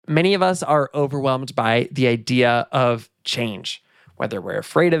many of us are overwhelmed by the idea of change, whether we're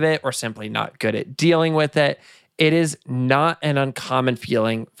afraid of it or simply not good at dealing with it. It is not an uncommon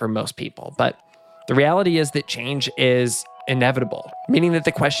feeling for most people, but the reality is that change is inevitable, meaning that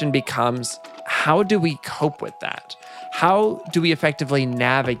the question becomes, how do we cope with that? How do we effectively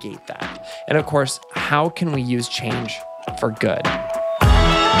navigate that? And of course, how can we use change for good?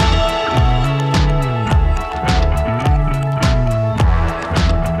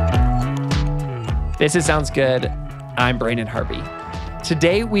 This Sounds Good. I'm Brandon Harvey.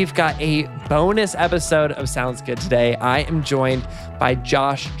 Today, we've got a bonus episode of Sounds Good Today. I am joined by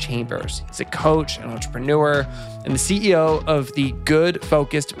Josh Chambers. He's a coach, an entrepreneur, and the CEO of the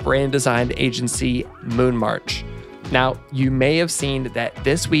good-focused brand design agency, Moonmarch. Now, you may have seen that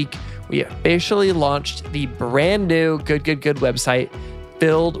this week, we officially launched the brand new Good website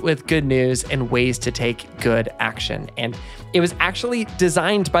filled with good news and ways to take good action. And it was actually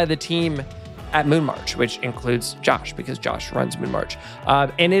designed by the team at Moonmarch, which includes Josh, because Josh runs Moonmarch.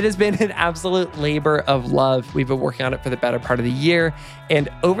 And it has been an absolute labor of love. We've been working on it for the better part of the year. And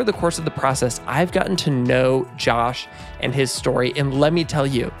over the course of the process, I've gotten to know Josh and his story. And let me tell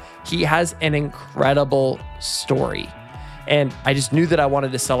you, he has an incredible story. And I just knew that I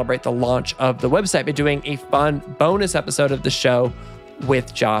wanted to celebrate the launch of the website by doing a fun bonus episode of the show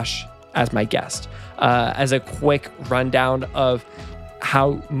with Josh as my guest. As a quick rundown of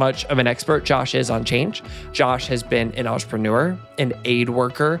how much of an expert Josh is on change. Josh has been an entrepreneur, an aid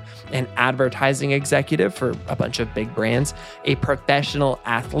worker, an advertising executive for a bunch of big brands, a professional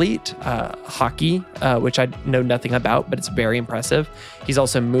athlete, hockey, which I know nothing about, but it's very impressive. He's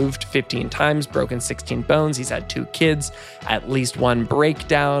also moved 15 times, broken 16 bones. He's had 2 kids, at least 1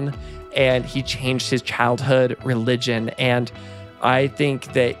 breakdown, and he changed his childhood religion. And I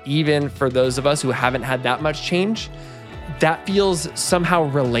think that even for those of us who haven't had that much change, that feels somehow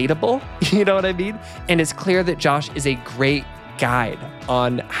relatable, you know what I mean? And it's clear that Josh is a great guide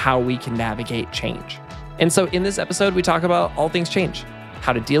on how we can navigate change. And so in this episode, we talk about all things change,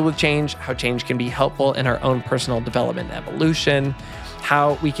 how to deal with change, how change can be helpful in our own personal development and evolution,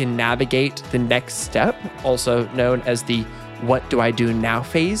 how we can navigate the next step, also known as the what do I do now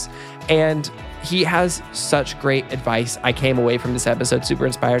phase. And he has such great advice. I came away from this episode super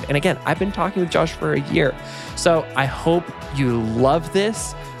inspired. And again, I've been talking with Josh for a year. So I hope you love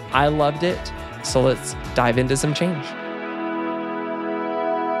this. I loved it. So let's dive into some change.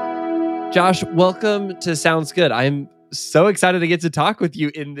 Josh, welcome to Sounds Good. I'm so excited to get to talk with you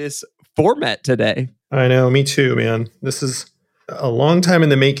in this format today. I know, me too, man. This is a long time in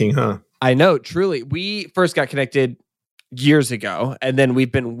the making, huh? I know, truly. We first got connected years ago, and then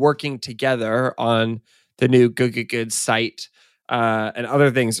we've been working together on the new Good site and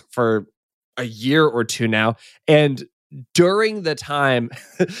other things for a year or two now. And during the time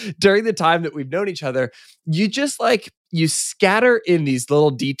that we've known each other, you scatter in these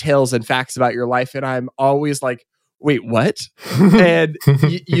little details and facts about your life, and I'm always like, wait, what? And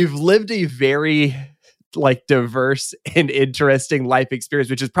you've lived a very diverse and interesting life experience,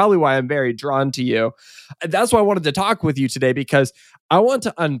 which is probably why I'm very drawn to you. That's why I wanted to talk with you today, because I want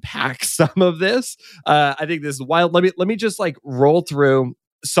to unpack some of this. I think this is wild. Let me just roll through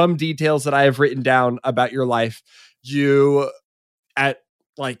some details that I have written down about your life. You, at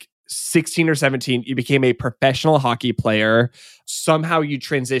 16 or 17, you became a professional hockey player. Somehow you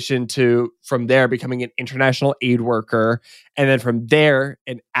transitioned from there becoming an international aid worker. And then from there,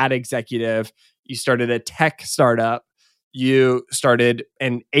 an ad executive. You started a tech startup. You started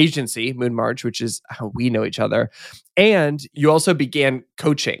an agency, Moonmarch, which is how we know each other. And you also began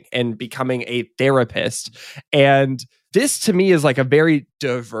coaching and becoming a therapist. And this to me is a very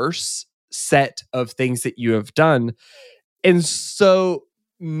diverse set of things that you have done. And so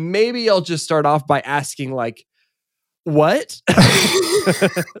maybe I'll just start off by asking, what?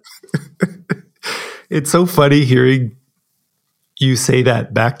 It's so funny hearing you say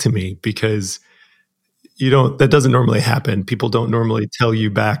that back to me, because that doesn't normally happen. People don't normally tell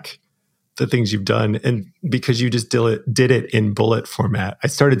you back the things you've done. And because you just did it in bullet format, I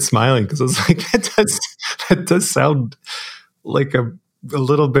started smiling because I was like, that does sound like a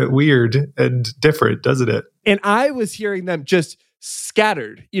little bit weird and different, doesn't it? And I was hearing them just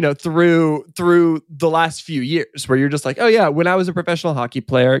scattered, through the last few years, where you're just like, oh yeah, when I was a professional hockey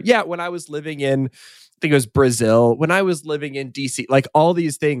player. Yeah, when I was living in, I think it was Brazil, when I was living in DC, all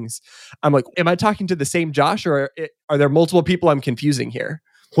these things. I'm like, am I talking to the same Josh, or are there multiple people I'm confusing here?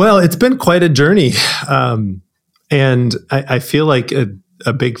 Well, it's been quite a journey. And I feel like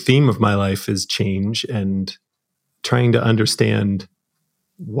a big theme of my life is change and trying to understand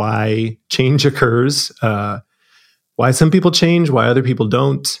why change occurs, why some people change, why other people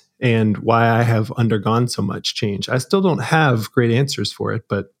don't, and why I have undergone so much change. I still don't have great answers for it,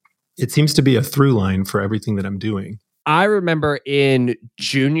 but it seems to be a through line for everything that I'm doing. I remember in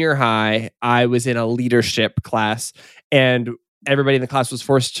junior high, I was in a leadership class, and everybody in the class was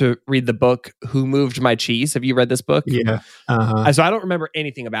forced to read the book Who Moved My Cheese. Have you read this book? Yeah. So I don't remember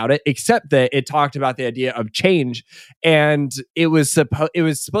anything about it except that it talked about the idea of change, and it was supposed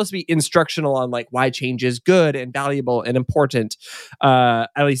to be instructional on like why change is good and valuable and important,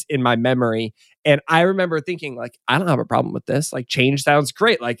 at least in my memory. And I remember thinking, like, I don't have a problem with this. Like, change sounds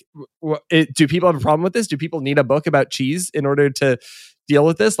great. Like, do people have a problem with this? Do people need a book about cheese in order to deal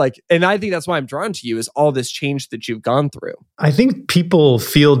with this? Like, and I think that's why I'm drawn to you, is all this change that you've gone through. I think people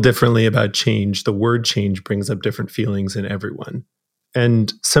feel differently about change. The word change brings up different feelings in everyone.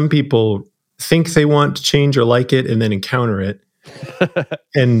 And some people think they want to change or like it and then encounter it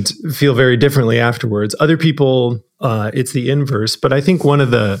and feel very differently afterwards. Other people, it's the inverse. But I think one of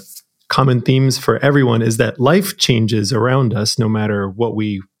the common themes for everyone is that life changes around us no matter what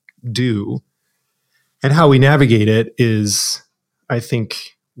we do. And how we navigate it is, I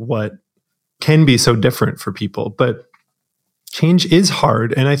think, what can be so different for people. But change is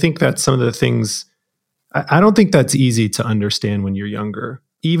hard. And I think that's some of the things, I don't think that's easy to understand when you're younger.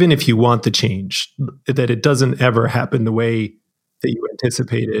 Even if you want the change, that it doesn't ever happen the way that you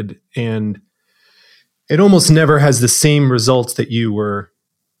anticipated. And it almost never has the same results that you were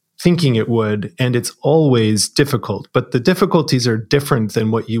thinking it would, and it's always difficult. But the difficulties are different than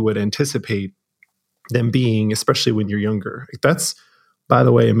what you would anticipate them being, especially when you're younger. That's, by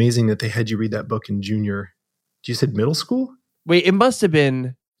the way, amazing that they had you read that book in junior. You said middle school? Wait, it must have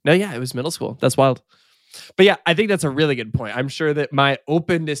been, no, yeah, it was middle school. That's wild. But yeah, I think that's a really good point. I'm sure that my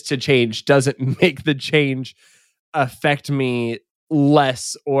openness to change doesn't make the change affect me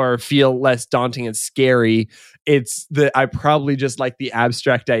less or feel less daunting and scary. It's that I probably just like the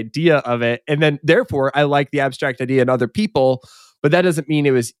abstract idea of it. And then therefore I like the abstract idea in other people, but that doesn't mean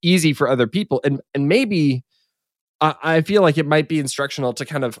it was easy for other people. And maybe I feel like it might be instructional to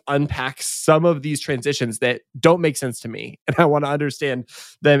kind of unpack some of these transitions that don't make sense to me. And I want to understand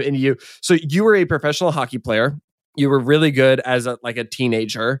them in you. So you were a professional hockey player. You were really good as a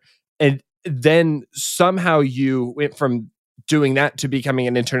teenager. And then somehow you went from doing that to becoming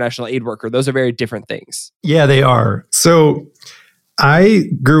an international aid worker. Those are very different things. Yeah, they are. So I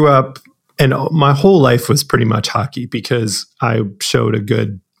grew up, and my whole life was pretty much hockey because I showed a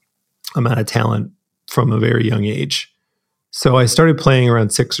good amount of talent from a very young age. So I started playing around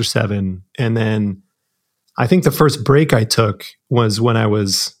 6 or 7. And then I think the first break I took was when I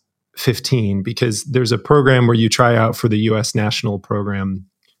was 15, because there's a program where you try out for the U.S. national program.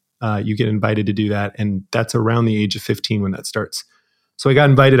 You get invited to do that. And that's around the age of 15 when that starts. So I got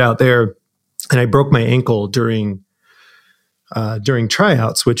invited out there, and I broke my ankle during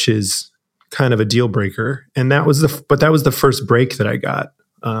tryouts, which is kind of a deal breaker. And that was the first break that I got,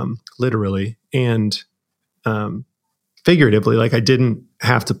 literally and figuratively. Like, I didn't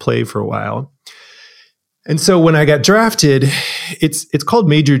have to play for a while. And so when I got drafted, it's called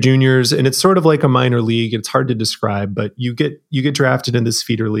Major Juniors, and it's sort of like a minor league. It's hard to describe, but you get drafted in this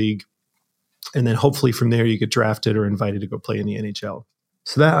feeder league, and then hopefully from there you get drafted or invited to go play in the NHL.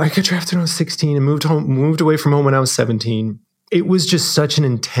 So that I got drafted when I was 16 and moved away from home when I was 17. It was just such an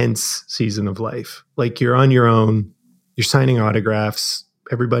intense season of life. Like, you're on your own, you're signing autographs,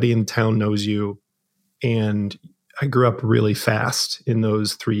 everybody in town knows you, and I grew up really fast in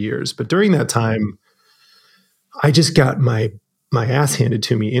those 3 years. But during that time, I just got my ass handed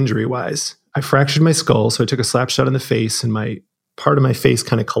to me injury-wise. I fractured my skull, so I took a slap shot in the face, and part of my face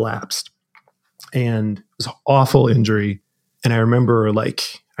kind of collapsed. And it was an awful injury. And I remember,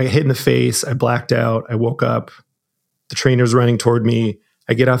 like, I got hit in the face, I blacked out, I woke up, the trainer's running toward me,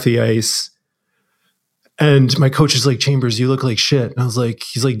 I get off the ice, and my coach is like, "Chambers, you look like shit." And I was like,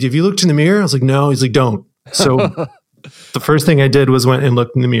 he's like, "Have you looked in the mirror?" I was like, "No." He's like, "Don't." So the first thing I did was went and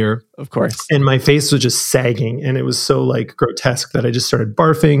looked in the mirror. Of course. And my face was just sagging, and it was so like grotesque that I just started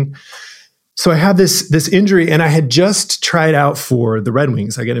barfing. So I had this injury, and I had just tried out for the Red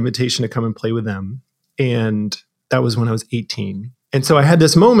Wings. I got an invitation to come and play with them. And that was when I was 18. And so I had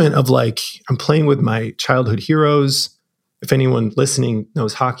this moment of like, I'm playing with my childhood heroes. If anyone listening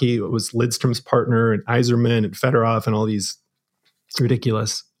knows hockey, it was Lidstrom's partner and Yzerman and Fedorov and all these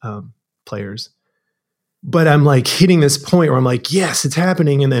ridiculous players. But I'm like hitting this point where I'm like, yes, it's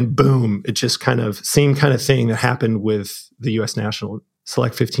happening. And then boom, it just kind of same kind of thing that happened with the U.S. National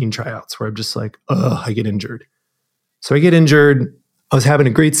Select 15 tryouts, where I'm just like, I get injured. So I get injured. I was having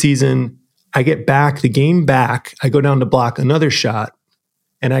a great season. I get back, the game back. I go down to block another shot,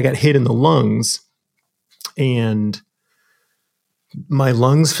 and I got hit in the lungs. And my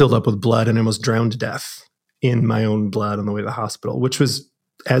lungs filled up with blood and I almost drowned to death in my own blood on the way to the hospital, which was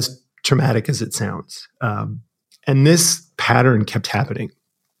as traumatic as it sounds. And this pattern kept happening.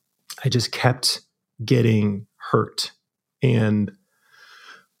 I just kept getting hurt. And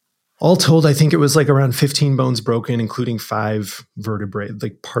all told, I think it was like around 15 bones broken, including 5 vertebrae,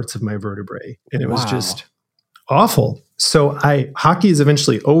 like parts of my vertebrae. And it was just awful. So hockey is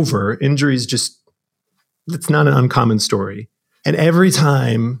eventually over. Injuries it's not an uncommon story. And every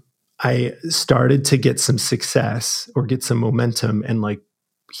time I started to get some success or get some momentum and like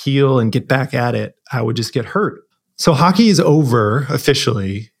heal and get back at it, I would just get hurt. So hockey is over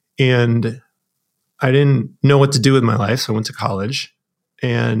officially. And I didn't know what to do with my life. So I went to college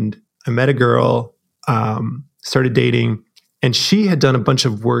and I met a girl, started dating, and she had done a bunch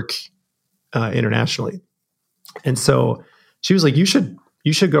of work internationally. And so she was like, you should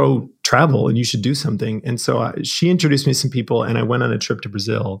go travel and you should do something. And so she introduced me to some people and I went on a trip to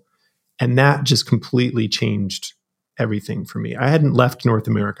Brazil, and that just completely changed everything for me. I hadn't left North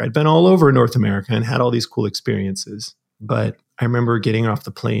America. I'd been all over North America and had all these cool experiences. But I remember getting off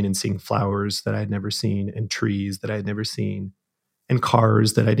the plane and seeing flowers that I'd never seen and trees that I'd never seen and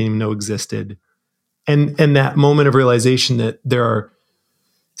cars that I didn't even know existed. And that moment of realization that there are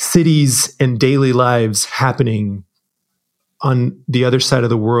cities and daily lives happening on the other side of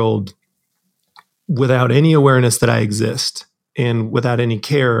the world without any awareness that I exist and without any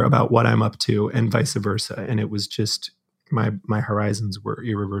care about what I'm up to and vice versa. And it was just my horizons were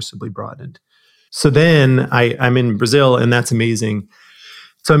irreversibly broadened. So then I'm in Brazil and that's amazing.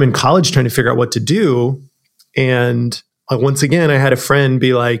 So I'm in college trying to figure out what to do. And once again, I had a friend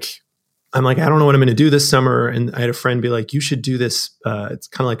be like, I don't know what I'm going to do this summer. And I had a friend be like, you should do this. It's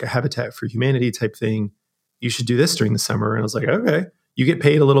kind of like a Habitat for Humanity type thing. You should do this during the summer. And I was like, okay, you get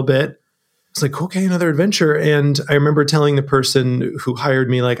paid a little bit. It's like, okay, another adventure. And I remember telling the person who hired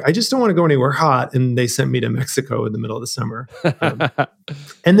me, like, I just don't want to go anywhere hot. And they sent me to Mexico in the middle of the summer.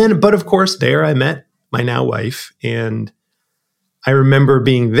 But of course, there I met my now wife. And I remember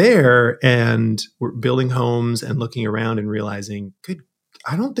being there and we're building homes and looking around and realizing,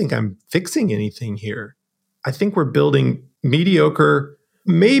 I don't think I'm fixing anything here. I think we're building mediocre,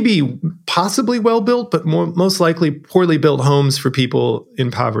 maybe possibly well-built, but most likely poorly built homes for people in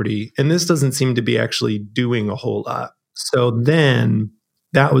poverty. And this doesn't seem to be actually doing a whole lot. So then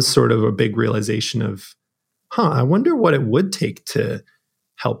that was sort of a big realization of, I wonder what it would take to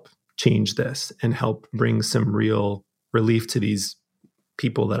help change this and help bring some real relief to these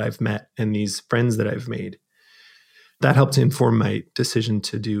people that I've met and these friends that I've made. That helped to inform my decision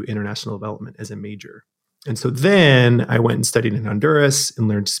to do international development as a major. And so then I went and studied in Honduras and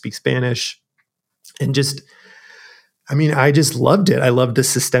learned to speak Spanish. And I just loved it. I loved the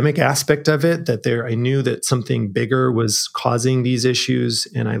systemic aspect of it, I knew that something bigger was causing these issues.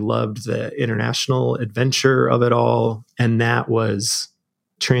 And I loved the international adventure of it all. And that was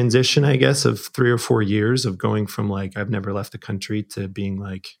transition, I guess, of 3 or 4 years of going from like, I've never left the country to being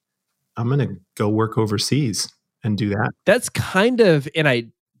like, I'm going to go work overseas and do that. That's kind of an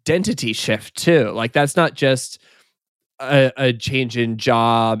identity shift too. Like that's not just a change in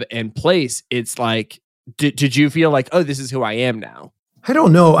job and place. It's like, did you feel like, oh, this is who I am now? I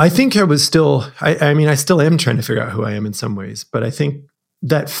don't know. I think I was still, I still am trying to figure out who I am in some ways, but I think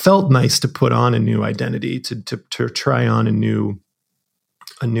that felt nice to put on a new identity, to try on a new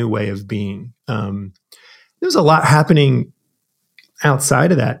way of being. There's a lot happening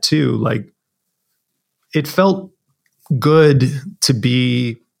outside of that too. Like it felt good to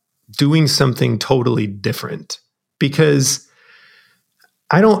be doing something totally different because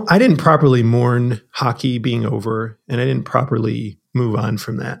I didn't properly mourn hockey being over and I didn't properly move on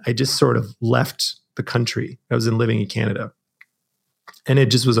from that. I just sort of left the country. I was living in Canada and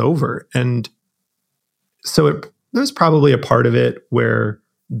it just was over. And so there was probably a part of it where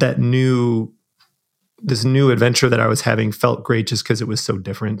this new adventure that I was having felt great just because it was so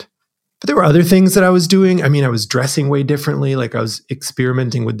different. But there were other things that I was doing. I was dressing way differently. Like I was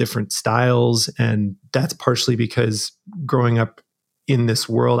experimenting with different styles. And that's partially because growing up in this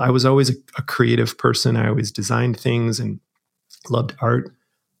world, I was always a creative person. I always designed things and loved art,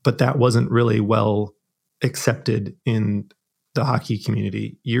 but that wasn't really well accepted in the hockey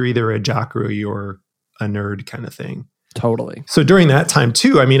community. You're either a jock or you're a nerd kind of thing. Totally. So during that time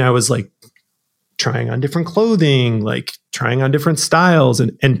too, I was like trying on different clothing, like trying on different styles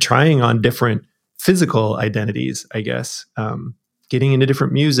and trying on different physical identities, I guess, getting into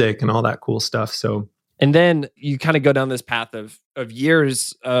different music and all that cool stuff. So, and then you kind of go down this path of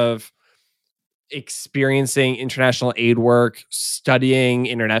years of experiencing international aid work, studying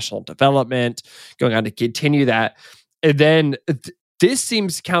international development, going on to continue that. And then this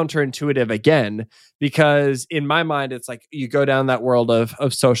seems counterintuitive again, because in my mind, it's like you go down that world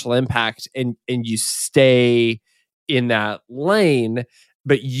of social impact and you stay in that lane,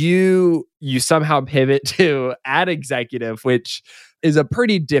 but you somehow pivot to ad executive, which is a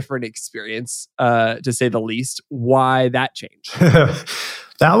pretty different experience, to say the least. Why that change?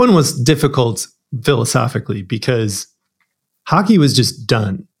 That one was difficult philosophically because hockey was just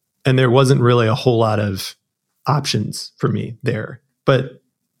done and there wasn't really a whole lot of options for me there. But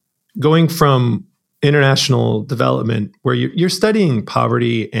going from international development, where you're studying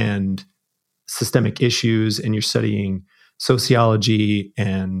poverty and systemic issues, and you're studying sociology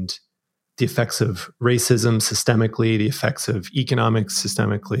and the effects of racism systemically, the effects of economics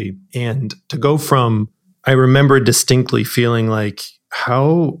systemically, and to go from, I remember distinctly feeling like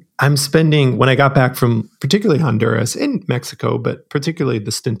how I'm spending, when I got back from particularly Honduras and Mexico, but particularly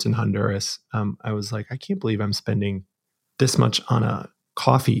the stint in Honduras, I was like, I can't believe I'm spending this much on a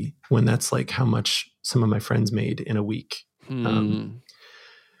coffee when that's like how much some of my friends made in a week.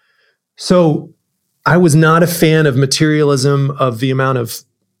 So I was not a fan of materialism, of the amount of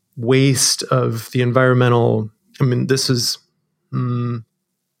waste, of the environmental. I mean, this is, I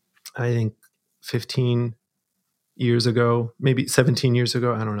think 15 years ago, maybe 17 years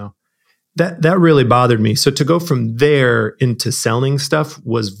ago. I don't know. That really bothered me. So to go from there into selling stuff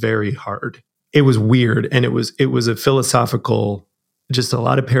was very hard. It was weird. And it was a philosophical, just a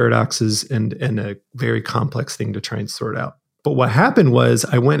lot of paradoxes and a very complex thing to try and sort out. But what happened was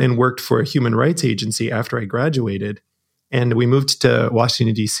I went and worked for a human rights agency after I graduated, and we moved to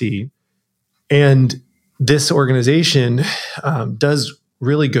Washington, D.C. And this organization does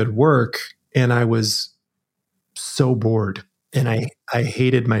really good work. And I was so bored and I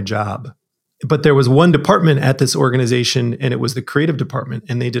hated my job. But there was one department at this organization, and it was the creative department,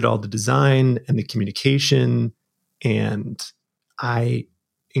 and they did all the design and the communication. And I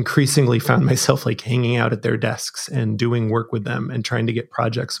increasingly found myself like hanging out at their desks and doing work with them and trying to get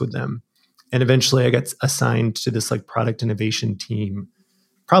projects with them. And eventually I got assigned to this like product innovation team,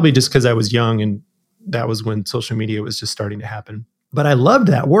 probably just because I was young and that was when social media was just starting to happen. But I loved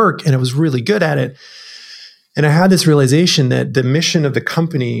that work and I was really good at it. And I had this realization that the mission of the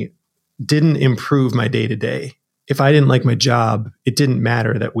company didn't improve my day to day. If I didn't like my job, it didn't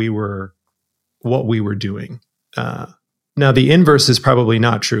matter that we were what we were doing. Now, the inverse is probably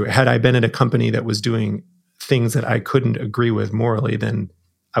not true. Had I been at a company that was doing things that I couldn't agree with morally, then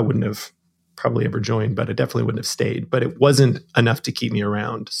I wouldn't have probably ever joined, but I definitely wouldn't have stayed. But it wasn't enough to keep me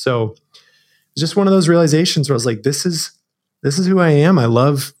around. So it's just one of those realizations where I was like, this is who I am. I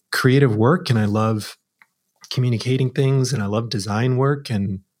love creative work and I love communicating things and I love design work.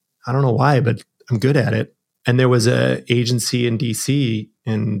 And I don't know why, but I'm good at it. And there was an agency in DC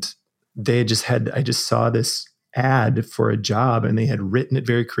and I just saw this ad for a job and they had written it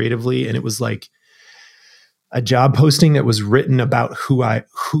very creatively. And it was like a job posting that was written about who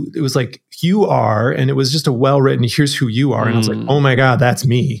it was like, you are, and it was just a well-written, here's who you are. And I was like, oh my God, that's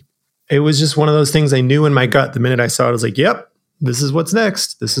me. It was just one of those things I knew in my gut. The minute I saw it, I was like, yep, this is what's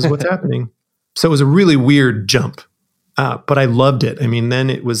next. This is what's happening. So it was a really weird jump, but I loved it. I mean, then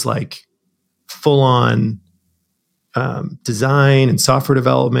it was like full on design and software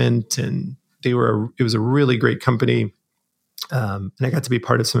development, and it was a really great company. And I got to be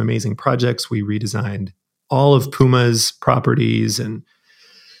part of some amazing projects. We redesigned all of Puma's properties and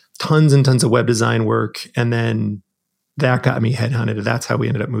tons and tons of web design work. And then that got me headhunted. That's how we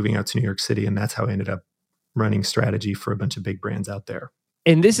ended up moving out to New York City. And that's how I ended up running strategy for a bunch of big brands out there.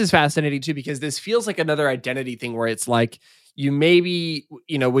 And this is fascinating too, because this feels like another identity thing where it's like you maybe,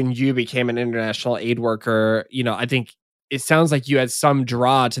 when you became an international aid worker, I think it sounds like you had some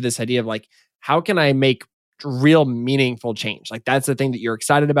draw to this idea of like, how can I make real meaningful change? Like that's the thing that you're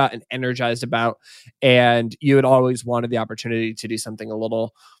excited about and energized about. And you had always wanted the opportunity to do something a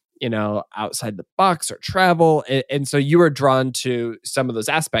little, outside the box or travel. And so you were drawn to some of those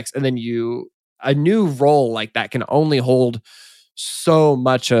aspects. And then a new role like that can only hold so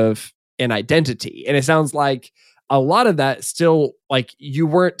much of an identity. And it sounds like a lot of that still, like you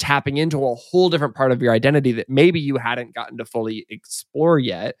weren't tapping into a whole different part of your identity that maybe you hadn't gotten to fully explore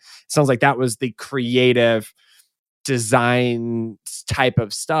yet. It sounds like that was the creative design type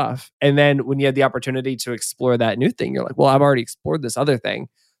of stuff. And then when you had the opportunity to explore that new thing, you're like, well, I've already explored this other thing.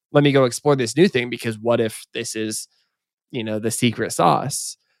 Let me go explore this new thing, because what if this is, the secret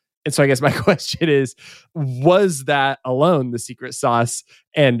sauce? And so I guess my question is, was that alone the secret sauce?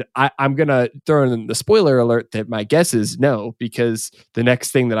 And I'm going to throw in the spoiler alert that my guess is no, because the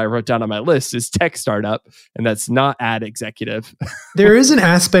next thing that I wrote down on my list is tech startup, and that's not ad executive. There is an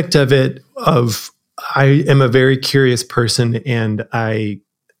aspect of it of I am a very curious person, and I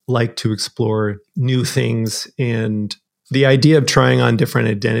like to explore new things. And the idea of trying on different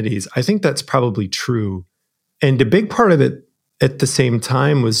identities, I think that's probably true. And a big part of it at the same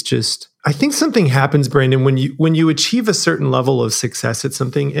time was just, I think something happens, Brandon, when you achieve a certain level of success at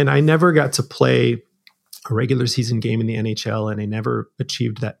something. And I never got to play a regular season game in the NHL, and I never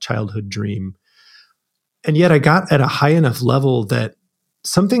achieved that childhood dream. And yet I got at a high enough level that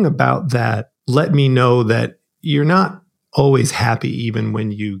something about that let me know that you're not always happy, even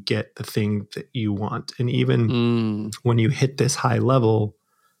when you get the thing that you want. And even when you hit this high level.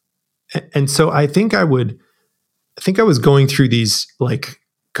 And so I think I was going through these, like,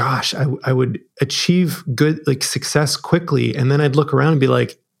 gosh, I would achieve good, like, success quickly. And then I'd look around and be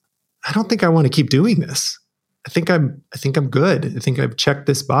like, I don't think I want to keep doing this. I think I'm good. I think I've checked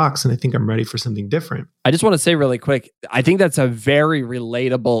this box, and I think I'm ready for something different. I just want to say really quick, I think that's a very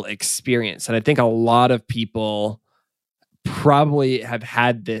relatable experience. And I think a lot of people probably have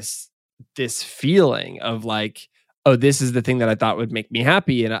had this feeling of like, oh, this is the thing that I thought would make me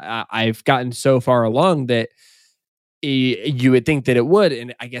happy. And I've gotten so far along that you would think that it would,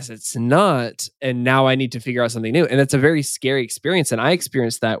 and I guess it's not. And now I need to figure out something new. And it's a very scary experience. And I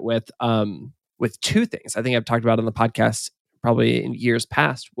experienced that with two things I think I've talked about on the podcast probably in years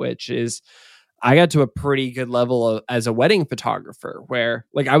past, which is I got to a pretty good level as a wedding photographer where,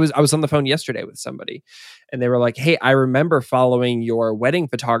 like, I was on the phone yesterday with somebody, and they were like, hey, I remember following your wedding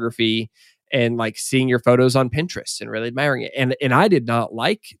photography and like seeing your photos on Pinterest and really admiring it. And I did not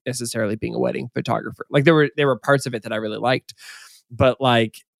like necessarily being a wedding photographer. Like there were parts of it that I really liked, but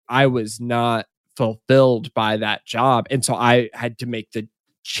like I was not fulfilled by that job. And so I had to make the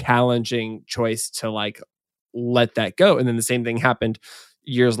challenging choice to like let that go. And then the same thing happened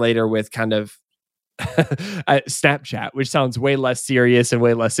years later with kind of Snapchat, which sounds way less serious and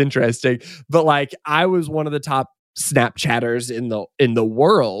way less interesting. But like I was one of the top Snapchatters in the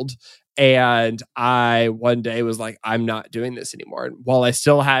world. And I one day was like, I'm not doing this anymore. And while I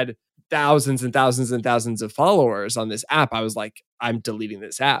still had thousands and thousands and thousands of followers on this app, I was like, I'm deleting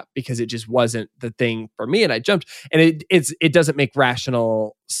this app because it just wasn't the thing for me. And I jumped. And it doesn't make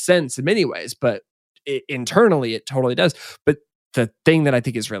rational sense in many ways, but internally it totally does. But the thing that I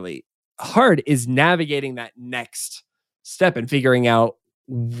think is really hard is navigating that next step and figuring out,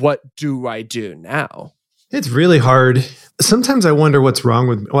 what do I do now? It's really hard. Sometimes I wonder what's wrong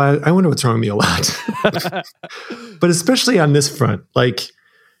with me. Well, I wonder what's wrong with me a lot. But especially on this front, like,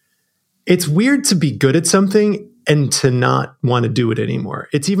 it's weird to be good at something and to not want to do it anymore.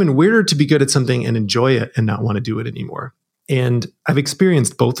 It's even weirder to be good at something and enjoy it and not want to do it anymore. And I've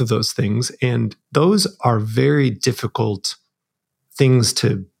experienced both of those things. And those are very difficult things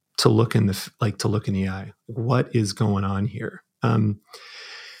to look in the eye. What is going on here?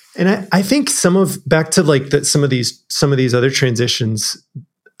 And I think back to some of these other transitions,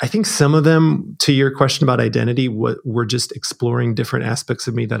 I think some of them, to your question about identity, were just exploring different aspects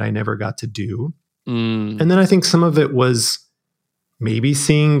of me that I never got to do. And then I think some of it was maybe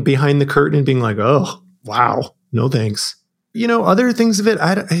seeing behind the curtain and being like, oh, wow, no thanks. Other things of it,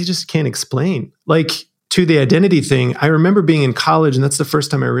 I just can't explain. Like, to the identity thing, I remember being in college, and that's the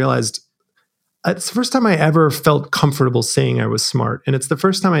first time I realized, it's the first time I ever felt comfortable saying I was smart. And it's the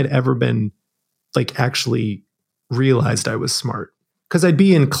first time I'd ever been, like, actually realized I was smart. Because I'd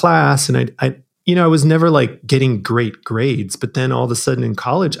be in class and I was never like getting great grades, but then all of a sudden in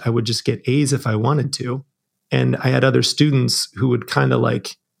college, I would just get A's if I wanted to. And I had other students who would kind of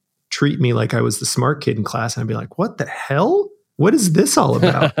like treat me like I was the smart kid in class. And I'd be like, what the hell? What is this all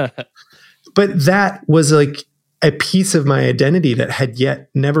about? But that was like a piece of my identity that had yet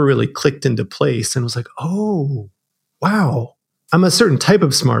never really clicked into place, and was like, oh, wow, I'm a certain type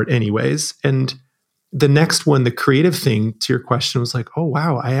of smart anyways. And the next one, the creative thing, to your question, was like, oh,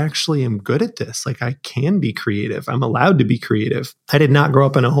 wow, I actually am good at this. Like, I can be creative. I'm allowed to be creative. I did not grow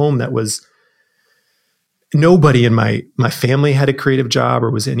up in a home that was, nobody in my family had a creative job or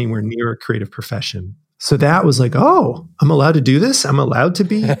was anywhere near a creative profession. So that was like, oh, I'm allowed to do this. I'm allowed to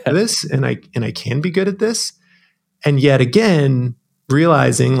be this, and I can be good at this. And yet again,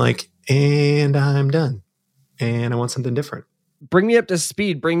 realizing like, and I'm done, and I want something different. Bring me up to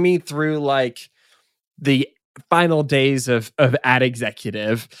speed. Bring me through like the final days of Ad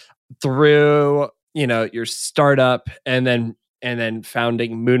Executive, through, your startup, and then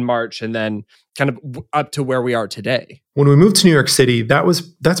founding Moon March, and then kind of up to where we are today. When we moved to New York City,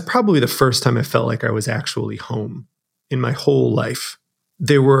 that's probably the first time I felt like I was actually home in my whole life.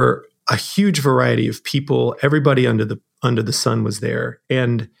 There were a huge variety of people. Everybody under the sun was there.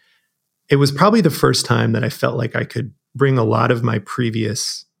 And it was probably the first time that I felt like I could bring a lot of my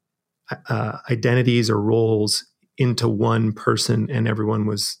previous identities or roles into one person, and everyone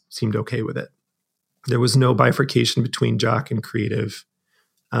seemed okay with it. There was no bifurcation between jock and creative.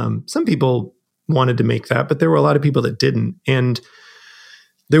 Some people wanted to make that, but there were a lot of people that didn't. And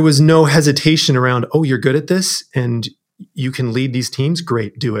there was no hesitation around, oh, you're good at this and you can lead these teams.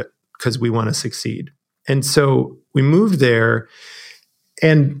 Great, do it, because we want to succeed. And so we moved there.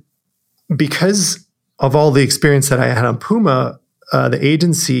 And because of all the experience that I had on Puma, the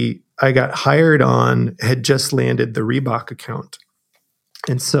agency I got hired on had just landed the Reebok account.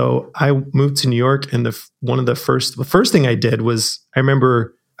 And so I moved to New York, and the first thing I did was, I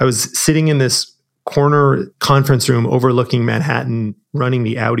remember I was sitting in this corner conference room overlooking Manhattan running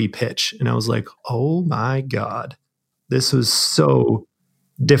the Audi pitch. And I was like, oh my God, this was so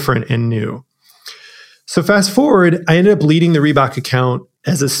different and new. So fast forward, I ended up leading the Reebok account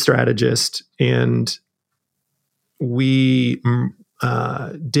as a strategist, and we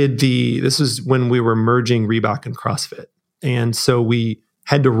this was when we were merging Reebok and CrossFit. And so we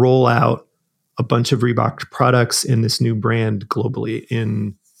had to roll out a bunch of Reebok products in this new brand globally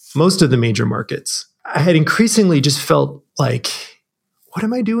in most of the major markets. I had increasingly just felt like, what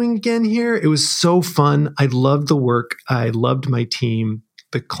am I doing again here? It was so fun. I loved the work. I loved my team.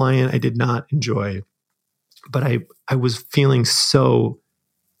 The client I did not enjoy, but I was feeling so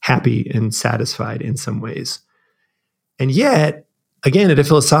happy and satisfied in some ways. And yet, again, at a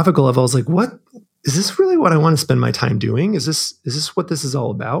philosophical level, I was like, what? Is this really what I want to spend my time doing? Is this what this is all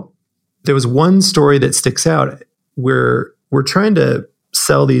about? There was one story that sticks out where we're trying to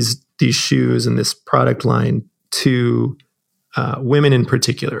sell these shoes and this product line to women in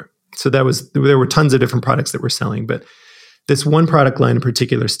particular. So there were tons of different products that we're selling, but this one product line in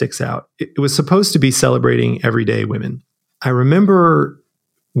particular sticks out. It was supposed to be celebrating everyday women. I remember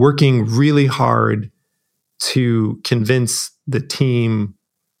working really hard to convince the team,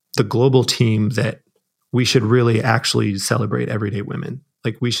 the global team, that we should really actually celebrate everyday women.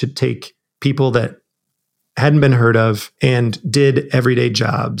 Like, we should take people that hadn't been heard of and did everyday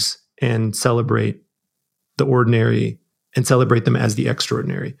jobs and celebrate the ordinary and celebrate them as the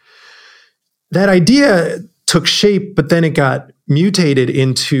extraordinary. That idea took shape, but then it got mutated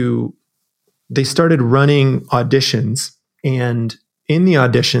into, they started running auditions. And in the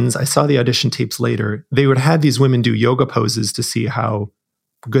auditions, I saw the audition tapes later, they would have these women do yoga poses to see how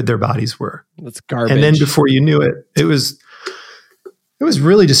good their bodies were. That's garbage. And then before you knew it, it was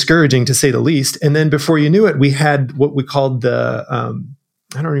really discouraging, to say the least. And then before you knew it, we had what we called the,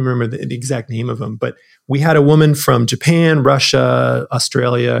 I don't remember the exact name of them, but we had a woman from Japan, Russia,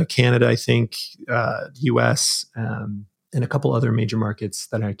 Australia, Canada, I think, US, and a couple other major markets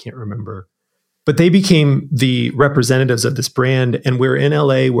that I can't remember. But they became the representatives of this brand. And we're in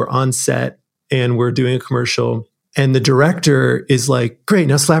LA, we're on set, and we're doing a commercial. And the director is like, great,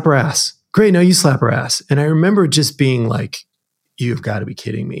 now slap her ass. Great, now you slap her ass. And I remember just being like, you've got to be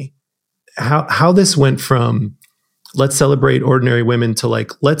kidding me. How this went from let's celebrate ordinary women to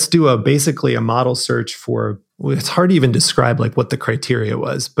like, let's do basically a model search for, it's hard to even describe like what the criteria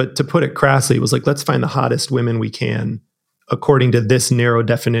was, but to put it crassly, it was like, let's find the hottest women we can according to this narrow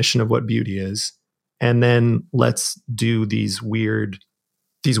definition of what beauty is. And then let's do these weird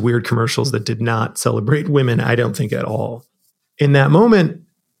commercials that did not celebrate women, I don't think, at all. In that moment,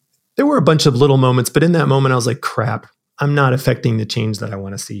 there were a bunch of little moments, but in that moment, I was like, crap, I'm not affecting the change that I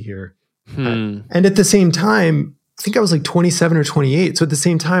want to see here. And at the same time, I think I was like 27 or 28. So at the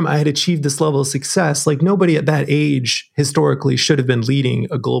same time, I had achieved this level of success. Like, nobody at that age historically should have been leading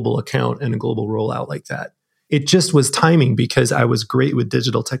a global account and a global rollout like that. It just was timing, because I was great with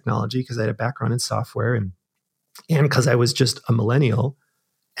digital technology, because I had a background in software, and because I was just a millennial.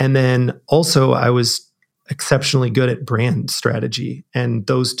 And then also I was exceptionally good at brand strategy. And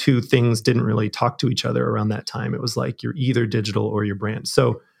those two things didn't really talk to each other around that time. It was like, you're either digital or you're brand.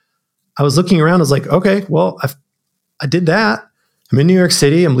 So I was looking around, I was like, okay, well, I did that. I'm in New York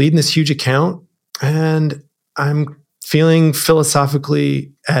City, I'm leading this huge account, and I'm feeling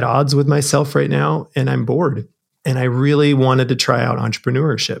philosophically at odds with myself right now, and I'm bored. And I really wanted to try out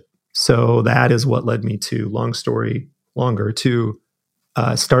entrepreneurship. So that is what led me to, long story longer, to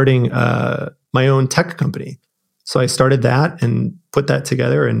starting my own tech company. So I started that and put that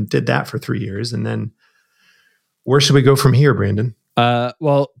together and did that for 3 years. And then where should we go from here, Brandon?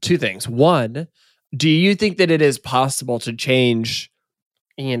 Well, two things. One, do you think that it is possible to change,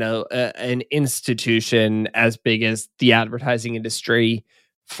 an institution as big as the advertising industry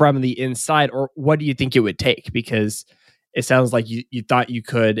from the inside, or what do you think it would take? Because it sounds like you thought you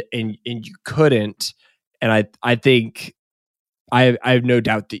could and you couldn't. And I think I have no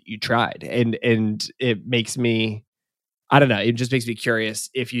doubt that you tried, and it makes me, I don't know. It just makes me curious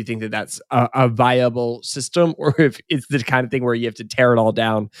if you think that that's a viable system, or if it's the kind of thing where you have to tear it all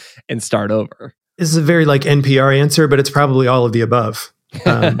down and start over. This is a very like NPR answer, but it's probably all of the above.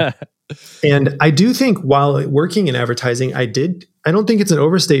 And I do think while working in advertising, I don't think it's an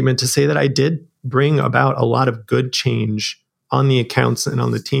overstatement to say that I did bring about a lot of good change on the accounts and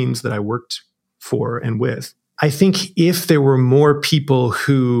on the teams that I worked for and with. I think if there were more people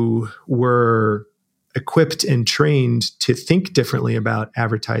who were equipped and trained to think differently about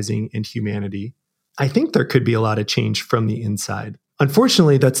advertising and humanity, I think there could be a lot of change from the inside.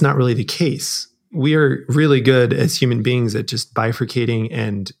 Unfortunately, that's not really the case. We are really good as human beings at just bifurcating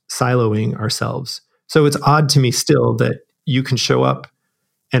and siloing ourselves. So it's odd to me still that you can show up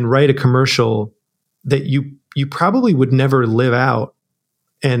and write a commercial that you probably would never live out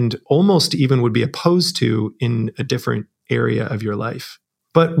and almost even would be opposed to in a different area of your life.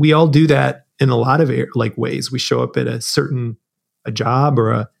 But we all do that in a lot of like ways. We show up at a job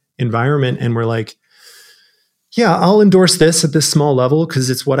or a environment and we're like, yeah, I'll endorse this at this small level because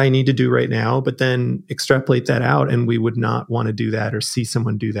it's what I need to do right now, but then extrapolate that out and we would not want to do that or see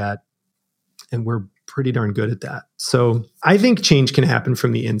someone do that. And we're pretty darn good at that. So I think change can happen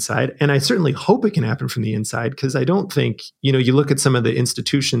from the inside. And I certainly hope it can happen from the inside because I don't think, you look at some of the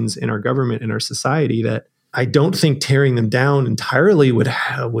institutions in our government and our society that I don't think tearing them down entirely would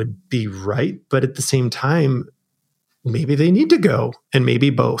be right. But at the same time, maybe they need to go and maybe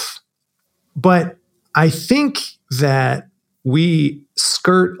both. But I think that we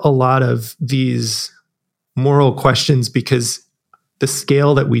skirt a lot of these moral questions because the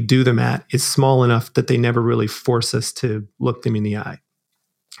scale that we do them at is small enough that they never really force us to look them in the eye.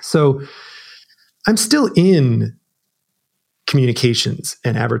 So I'm still in communications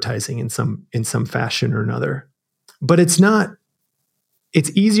and advertising in some fashion or another, but it's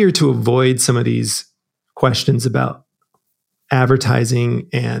easier to avoid some of these questions about advertising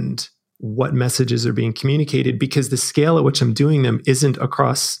and what messages are being communicated because the scale at which I'm doing them isn't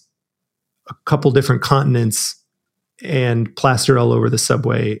across a couple different continents and plastered all over the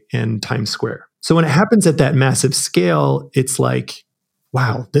subway and Times Square. So when it happens at that massive scale, it's like,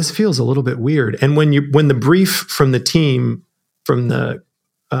 wow, this feels a little bit weird. And when the brief from the team, from the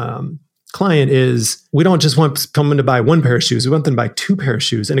client is, we don't just want someone to buy one pair of shoes, we want them to buy 2 pair of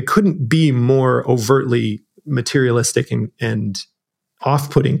shoes. And it couldn't be more overtly materialistic and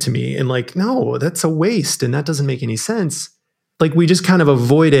off-putting to me. And like, no, that's a waste. And that doesn't make any sense. Like we just kind of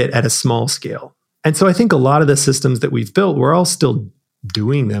avoid it at a small scale. And so I think a lot of the systems that we've built, we're all still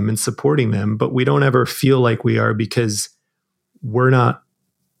doing them and supporting them, but we don't ever feel like we are because we're not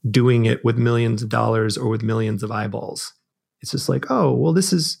doing it with millions of dollars or with millions of eyeballs. It's just like, oh, well,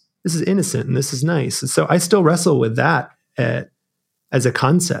 this is innocent and this is nice. And so I still wrestle with that as a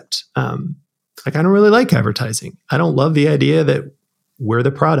concept. Like I don't really like advertising. I don't love the idea that we're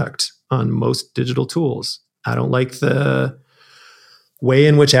the product on most digital tools. I don't like the way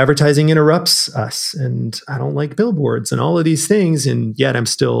in which advertising interrupts us. And I don't like billboards and all of these things. And yet I'm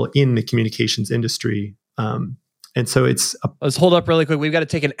still in the communications industry. And so let's hold up really quick. We've got to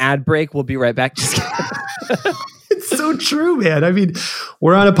take an ad break. We'll be right back. Just It's so true, man. I mean,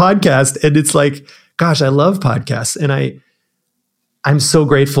 we're on a podcast and it's like, gosh, I love podcasts. And I'm so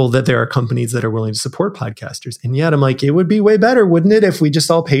grateful that there are companies that are willing to support podcasters. And yet I'm like, it would be way better, wouldn't it, if we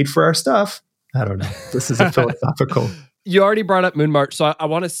just all paid for our stuff? I don't know. This is a philosophical. You already brought up Moonmarch, so I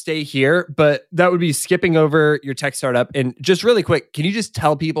want to stay here, but that would be skipping over your tech startup. And just really quick, can you just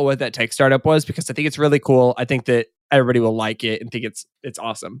tell people what that tech startup was? Because I think it's really cool. I think that everybody will like it and think it's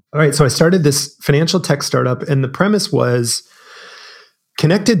awesome. All right. So I started this financial tech startup, and the premise was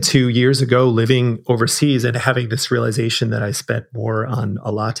connected to years ago living overseas and having this realization that I spent more on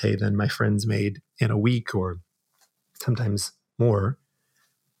a latte than my friends made in a week or sometimes more.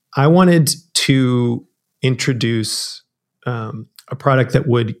 I wanted to introduce a product that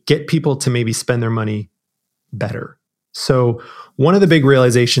would get people to maybe spend their money better. So one of the big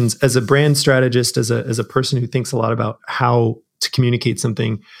realizations as a brand strategist, as a person who thinks a lot about how to communicate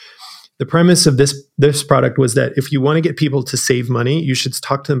something, the premise of this product was that if you want to get people to save money, you should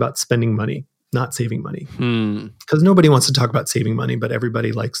talk to them about spending money, not saving money. Because nobody wants to talk about saving money, but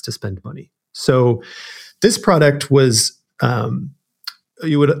everybody likes to spend money. So this product was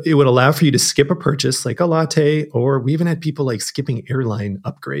it would allow for you to skip a purchase like a latte, or we even had people like skipping airline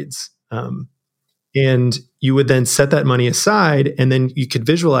upgrades. And you would then set that money aside and then you could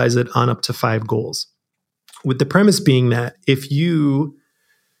visualize it on up to 5 goals. With the premise being that if you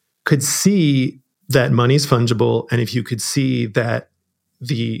could see that money's fungible and if you could see that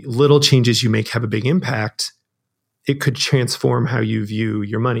the little changes you make have a big impact, it could transform how you view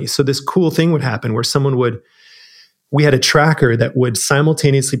your money. So this cool thing would happen where someone would we had a tracker that would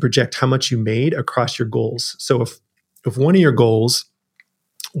simultaneously project how much you made across your goals. So if one of your goals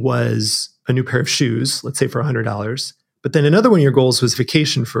was a new pair of shoes, let's say for $100, but then another one of your goals was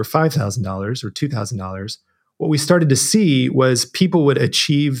vacation for $5,000 or $2,000, what we started to see was people would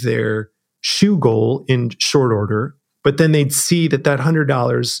achieve their shoe goal in short order, but then they'd see that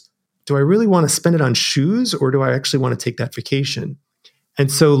 $100, do I really want to spend it on shoes or do I actually want to take that vacation?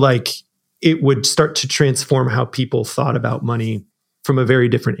 And so like it would start to transform how people thought about money from a very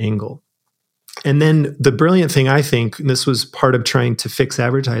different angle. And then the brilliant thing, I think, and this was part of trying to fix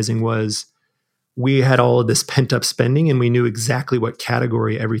advertising, was we had all of this pent up spending and we knew exactly what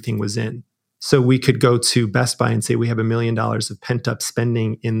category everything was in. So we could go to Best Buy and say, we have $1 million of pent up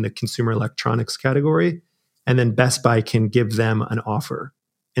spending in the consumer electronics category. And then Best Buy can give them an offer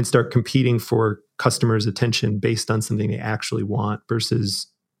and start competing for customers' attention based on something they actually want versus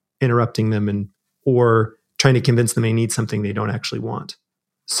interrupting them or trying to convince them they need something they don't actually want.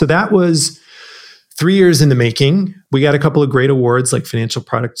 So that was 3 years in the making. We got a couple of great awards like financial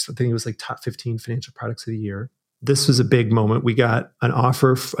products. I think it was like top 15 financial products of the year. This was a big moment. We got an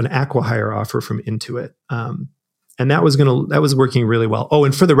offer, an acqui-hire offer from Intuit. And that was working really well. Oh,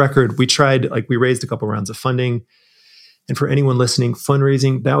 and for the record, we raised a couple rounds of funding. And for anyone listening,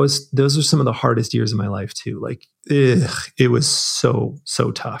 fundraising, those are some of the hardest years of my life too. Like, it was so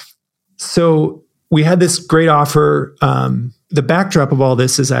tough. So we had this great offer. The backdrop of all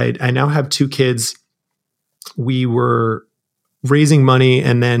this is I now have 2 kids. We were raising money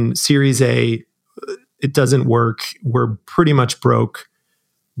and then Series A, it doesn't work. We're pretty much broke,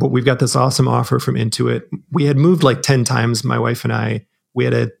 but we've got this awesome offer from Intuit. We had moved like 10 times, my wife and I. We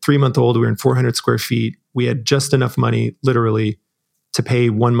had a 3-month-old. We were in 400 square feet. We had just enough money, literally, to pay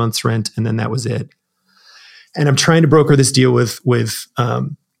 1 month's rent, and then that was it. And I'm trying to broker this deal with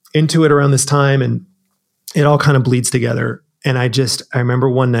Intuit around this time, and it all kind of bleeds together. And I remember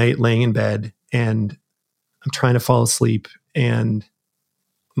one night laying in bed, and I'm trying to fall asleep, and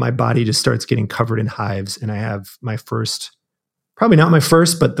my body just starts getting covered in hives, and I have my first, probably not my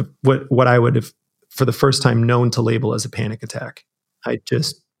first, but what I would have for the first time known to label as a panic attack. I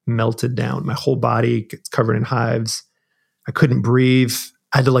just melted down. My whole body gets covered in hives. I couldn't breathe.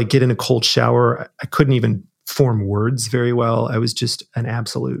 I had to get in a cold shower. I couldn't even form words very well. I was just an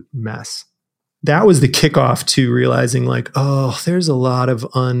absolute mess. That was the kickoff to realizing there's a lot of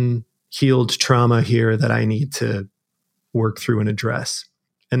unhealed trauma here that I need to work through and address.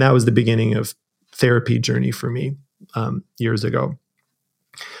 And that was the beginning of therapy journey for me years ago.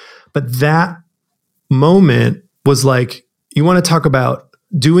 But that moment was you want to talk about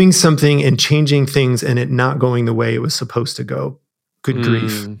doing something and changing things and it not going the way it was supposed to go. Good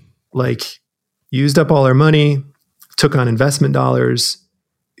grief. Used up all our money, took on investment dollars,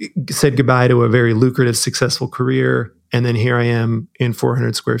 said goodbye to a very lucrative, successful career. And then here I am in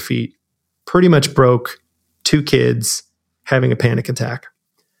 400 square feet, pretty much broke, 2 kids, having a panic attack.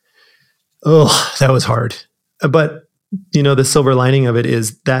 Oh, that was hard. But, the silver lining of it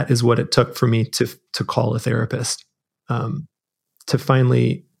is that is what it took for me to call a therapist, to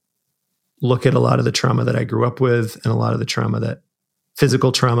finally look at a lot of the trauma that I grew up with and a lot of the trauma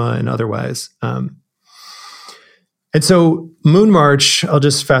physical trauma and otherwise. And so Moon March, I'll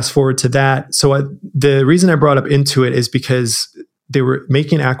just fast forward to that. So the reason I brought up Intuit is because they were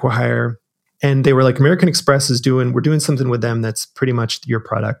making acqui-hire and they were like, American Express we're doing something with them that's pretty much your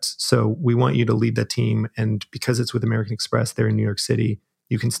product. So we want you to lead the team. And because it's with American Express, they're in New York City,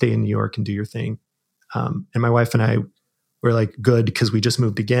 you can stay in New York and do your thing. And my wife and I were good, because we just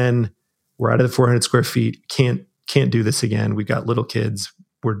moved again. We're out of the 400 square feet. Can't do this again. We got little kids.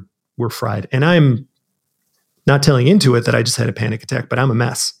 We're fried. And I'm not telling Intuit that I just had a panic attack, but I'm a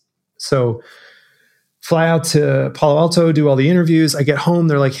mess. So fly out to Palo Alto, do all the interviews. I get home.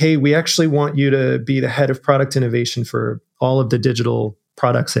 They're like, hey, we actually want you to be the head of product innovation for all of the digital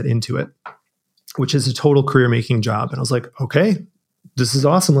products at Intuit, which is a total career-making job. And I was like, okay, this is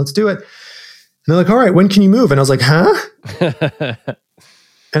awesome. Let's do it. And they're like, all right, when can you move? And I was like, huh?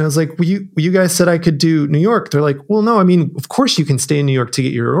 And I was like, well, you guys said I could do New York. They're like, well, no, I mean, of course you can stay in New York to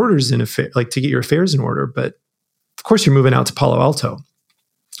get your orders to get your affairs in order, but of course you're moving out to Palo Alto.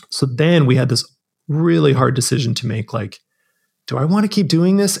 So then we had this really hard decision to make, do I want to keep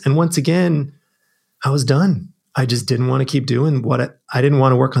doing this? And once again, I was done. I just didn't want to keep doing I didn't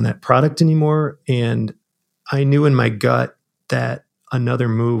want to work on that product anymore. And I knew in my gut that another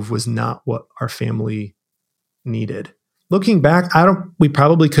move was not what our family needed. Looking back, we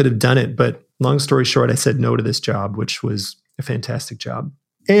probably could have done it, but long story short, I said no to this job, which was a fantastic job.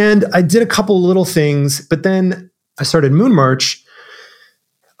 And I did a couple little things, but then I started Moon March.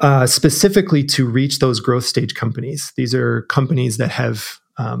 specifically to reach those growth stage companies. These are companies that have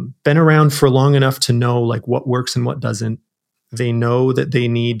been around for long enough to know like what works and what doesn't. They know that they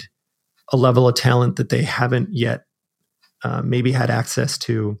need a level of talent that they haven't yet maybe had access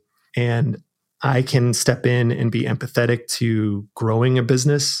to. And I can step in and be empathetic to growing a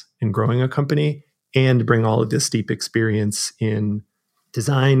business and growing a company and bring all of this deep experience in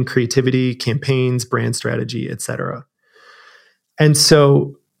design, creativity, campaigns, brand strategy, et cetera. And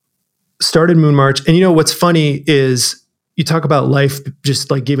so started Moon March. And what's funny is you talk about life just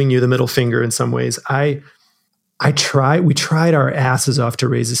like giving you the middle finger in some ways. We tried our asses off to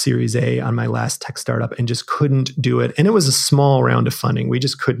raise a Series A on my last tech startup and just couldn't do it. And it was a small round of funding. We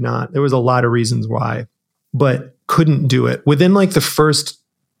just could not. There was a lot of reasons why, but couldn't do it. Within like the first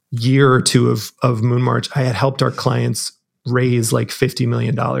year or two of Moon March, I had helped our clients raise like $50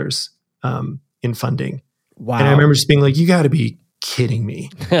 million in funding. Wow. And I remember just being like, you got to be kidding me.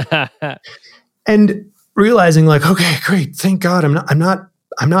 And realizing like, okay, great. Thank God I'm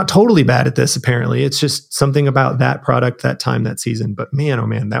not totally bad at this, apparently. It's just something about that product, that time, that season. But man, oh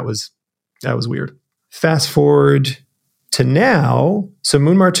man, that was weird. Fast forward to now. So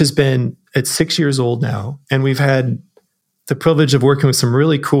Moon March it's 6 years old now. And we've had the privilege of working with some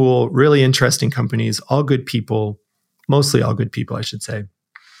really cool, really interesting companies, all good people, mostly all good people, I should say.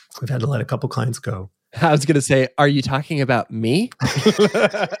 We've had to let a couple clients go. I was going to say, are you talking about me?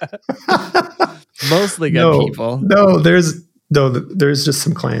 Mostly good people. No, there's just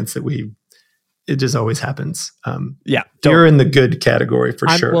some clients that it just always happens. Yeah. You're in the good category for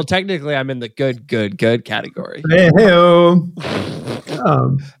sure. Well, technically I'm in the good category. Hey-o.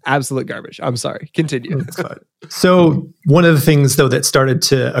 Absolute garbage. I'm sorry. Continue. That's fine. So one of the things though that started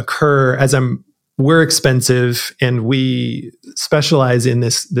to occur as we're expensive and we specialize in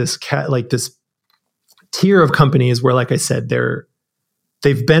this tier of companies where, like I said,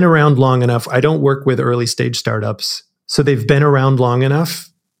 they've been around long enough. I don't work with early stage startups. So they've been around long enough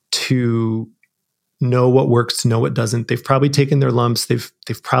to know what works, know what doesn't. They've probably taken their lumps. They've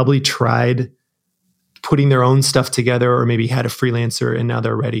probably tried putting their own stuff together or maybe had a freelancer and now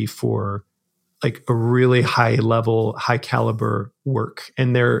they're ready for like a really high level, high caliber work.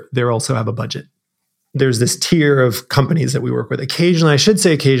 And they also have a budget. There's this tier of companies that we work with. Occasionally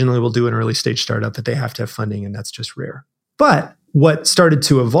we'll do an early stage startup, but they have to have funding and that's just rare. But what started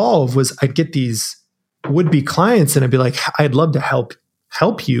to evolve was I'd get these would-be clients and I'd be like, I'd love to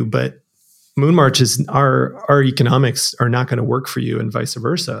help you, but Moon March is our economics are not going to work for you and vice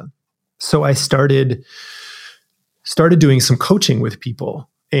versa. So I started doing some coaching with people,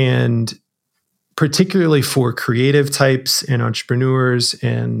 and particularly for creative types and entrepreneurs,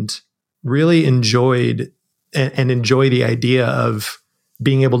 and really enjoyed and enjoy the idea of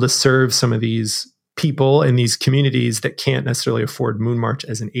being able to serve some of these people in these communities that can't necessarily afford Moon March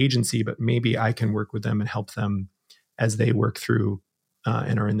as an agency, but maybe I can work with them and help them as they work through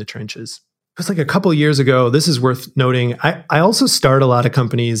and are in the trenches. It was like a couple of years ago. This is worth noting. I also start a lot of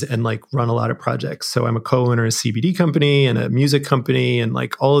companies and like run a lot of projects. So I'm a co-owner of a CBD company and a music company and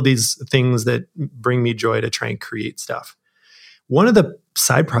like all of these things that bring me joy to try and create stuff. One of the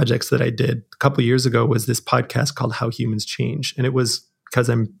side projects that I did a couple of years ago was this podcast called How Humans Change. And it was because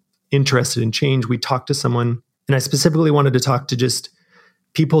I'm interested in change. We talked to someone, and I specifically wanted to talk to just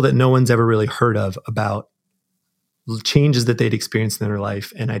people that no one's ever really heard of about changes that they'd experienced in their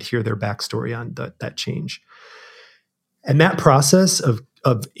life. And I'd hear their backstory on that change. And that process of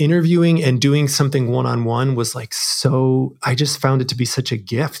interviewing and doing something one-on-one was like I just found it to be such a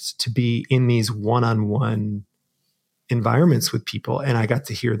gift to be in these one-on-one environments with people. And I got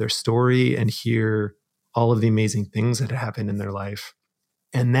to hear their story and hear all of the amazing things that had happened in their life.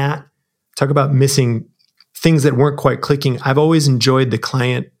 And that, talk about missing things that weren't quite clicking. I've always enjoyed the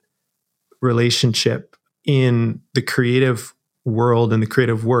client relationship in the creative world and the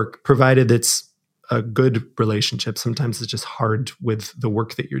creative work, provided it's a good relationship. Sometimes it's just hard with the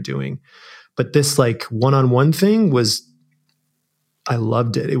work that you're doing. But this like one-on-one thing I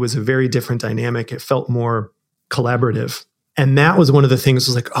loved it. It was a very different dynamic. It felt more collaborative. And that was one of the things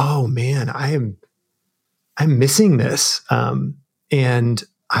was like, oh man, I'm missing this. And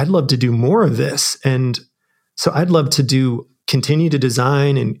I'd love to do more of this. And so I'd love to continue to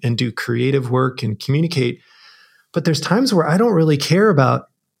design and do creative work and communicate. But there's times where I don't really care about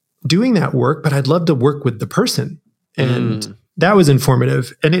doing that work, but I'd love to work with the person. And that was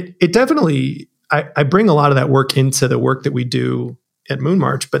informative. And it definitely, I bring a lot of that work into the work that we do at Moon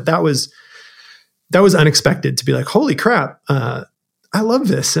March, but that was unexpected to be like, holy crap, I love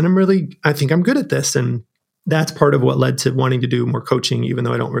this. And I think I'm good at this. And that's part of what led to wanting to do more coaching, even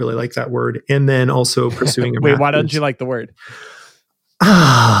though I don't really like that word. And then also pursuing a Wait, why don't you like the word?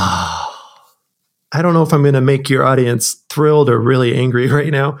 I don't know if I'm going to make your audience thrilled or really angry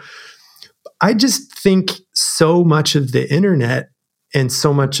right now. I just think so much of the internet and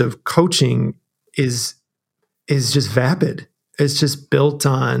so much of coaching is just vapid. It's just built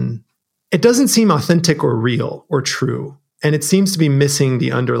on, it doesn't seem authentic or real or true. And it seems to be missing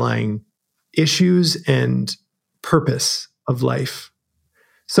the underlying issues and purpose of life.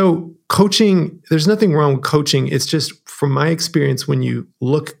 So coaching, there's nothing wrong with coaching. It's just from my experience, when you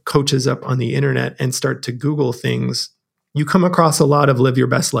look coaches up on the internet and start to Google things, you come across a lot of live your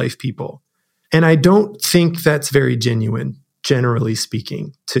best life people. And I don't think that's very genuine, generally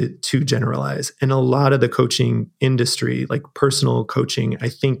speaking, to generalize. And a lot of the coaching industry, like personal coaching, I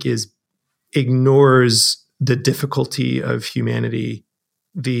think ignores the difficulty of humanity,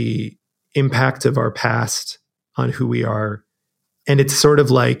 the impact of our past on who we are. And it's sort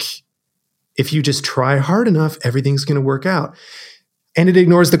of like, if you just try hard enough, everything's going to work out. And it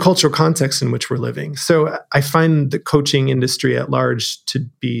ignores the cultural context in which we're living. So I find the coaching industry at large to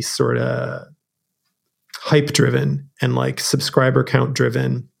be sort of hype driven and like subscriber count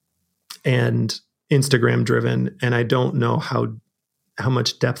driven and Instagram driven. And I don't know how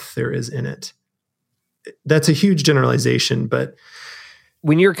much depth there is in it. That's a huge generalization, but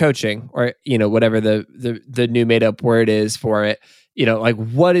when you're coaching, or whatever the new made up word is for it, like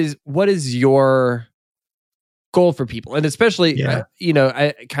what is your goal for people? And especially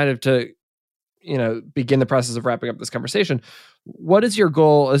I kind of to begin the process of wrapping up this conversation, what is your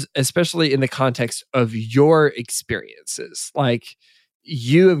goal, especially in the context of your experiences? Like,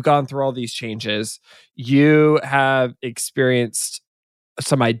 you have gone through all these changes, you have experienced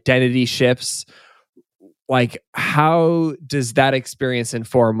some identity shifts. Like, how does that experience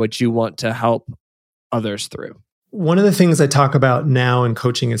inform what you want to help others through? One of the things I talk about now in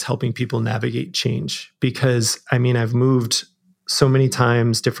coaching is helping people navigate change, because I've moved so many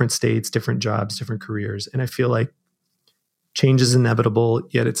times, different states, different jobs, different careers, and I feel like change is inevitable,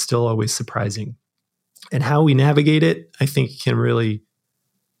 yet it's still always surprising. And how we navigate it, I think, can really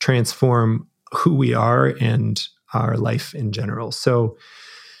transform who we are and our life in general. So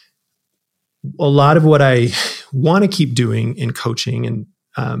a lot of what I want to keep doing in coaching,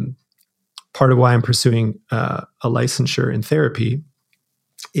 and part of why I'm pursuing a licensure in therapy,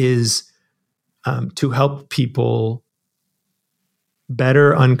 is to help people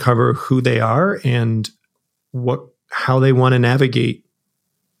better uncover who they are and how they want to navigate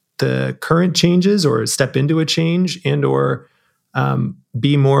the current changes, or step into a change, and or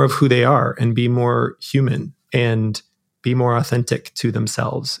be more of who they are and be more human and be more authentic to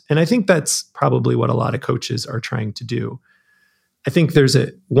themselves. And I think that's probably what a lot of coaches are trying to do. I think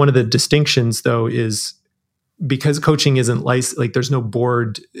one of the distinctions, though, is because coaching isn't like there's no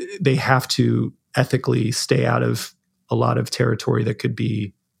board, they have to ethically stay out of a lot of territory that could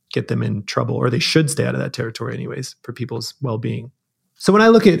get them in trouble, or they should stay out of that territory anyways, for people's well-being. So when I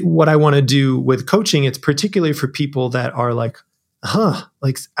look at what I want to do with coaching, it's particularly for people that are like,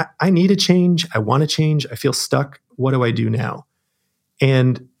 I need a change. I want to change. I feel stuck. What do I do now?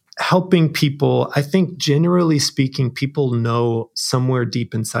 And helping people, I think generally speaking, people know somewhere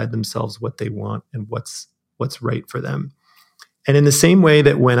deep inside themselves what they want and what's right for them. And in the same way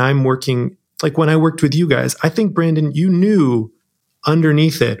that when I'm working, like when I worked with you guys, I think, Brandon, you knew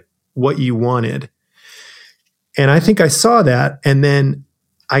underneath it what you wanted. And I think I saw that, and then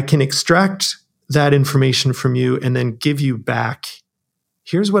I can extract that information from you and then give you back,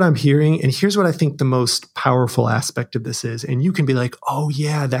 here's what I'm hearing, and here's what I think the most powerful aspect of this is. And you can be like, oh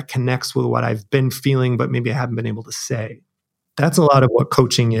yeah, that connects with what I've been feeling, but maybe I haven't been able to say. That's a lot of what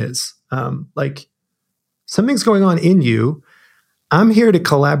coaching is. Like, something's going on in you. I'm here to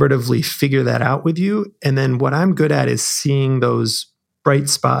collaboratively figure that out with you. And then what I'm good at is seeing those bright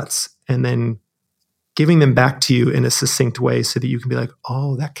spots and then giving them back to you in a succinct way so that you can be like,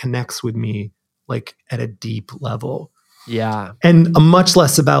 oh, that connects with me, like at a deep level. Yeah. And much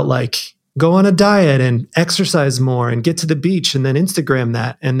less about like, go on a diet and exercise more and get to the beach and then Instagram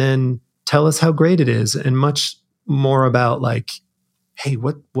that and then tell us how great it is. And much more about like, hey,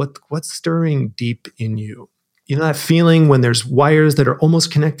 what's stirring deep in you? You know, that feeling when there's wires that are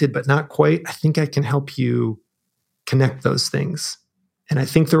almost connected, but not quite. I think I can help you connect those things. And I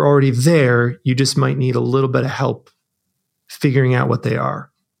think they're already there. You just might need a little bit of help figuring out what they are.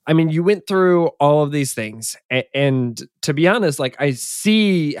 I mean, you went through all of these things. And to be honest, like, I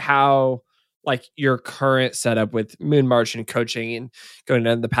see how like your current setup with Moon March and coaching and going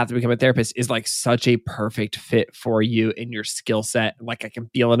down the path to become a therapist is like such a perfect fit for you and your skill set. Like, I can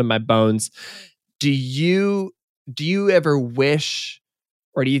feel it in my bones. Do you ever wish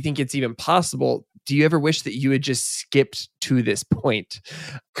Or do you think it's even possible? Do you ever wish that you had just skipped to this point?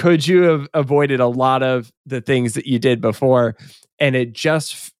 Could you have avoided a lot of the things that you did before and it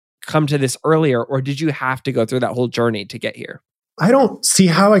just come to this earlier? Or did you have to go through that whole journey to get here? I don't see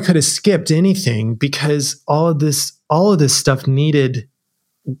how I could have skipped anything, because all of this stuff needed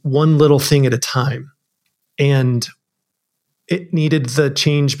one little thing at a time. And it needed the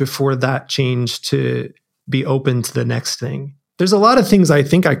change before that change to be open to the next thing. There's a lot of things I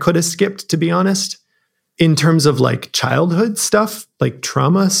think I could have skipped, to be honest, in terms of like childhood stuff, like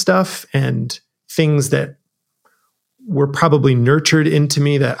trauma stuff, and things that were probably nurtured into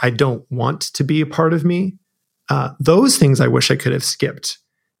me that I don't want to be a part of me. Those things I wish I could have skipped,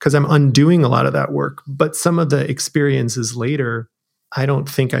 because I'm undoing a lot of that work. But some of the experiences later, I don't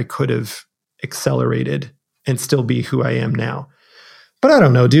think I could have accelerated and still be who I am now. But I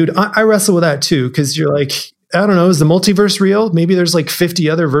don't know, dude. I wrestle with that too, because you're like, I don't know, is the multiverse real? Maybe there's like 50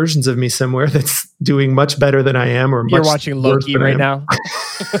 other versions of me somewhere that's doing much better than I am. Or you're watching Loki right now.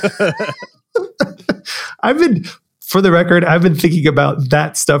 For the record, I've been thinking about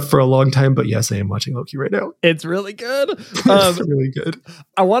that stuff for a long time, but yes, I am watching Loki right now. It's really good. It's really good.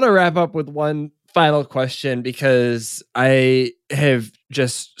 I want to wrap up with one final question, because I have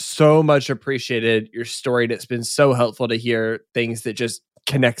just so much appreciated your story. And it's been so helpful to hear things that just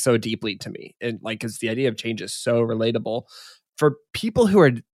connect so deeply to me. And like, because the idea of change is so relatable for people who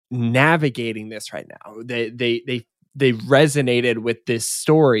are navigating this right now. They resonated with this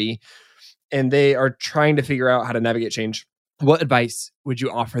story, and they are trying to figure out how to navigate change. What advice would you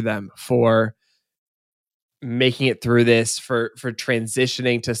offer them for making it through this, for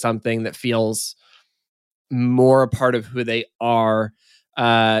transitioning to something that feels more a part of who they are,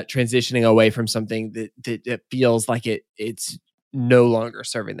 transitioning away from something that feels like it's no longer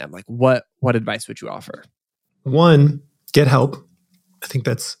serving them? Like what advice would you offer? One, get help. I think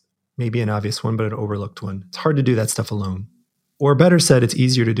that's maybe an obvious one, but an overlooked one. It's hard to do that stuff alone. Or better said, it's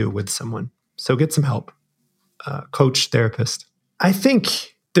easier to do it with someone. So get some help. Coach, therapist. I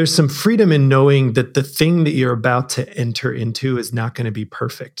think there's some freedom in knowing that the thing that you're about to enter into is not going to be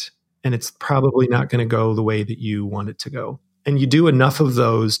perfect. And it's probably not going to go the way that you want it to go. And you do enough of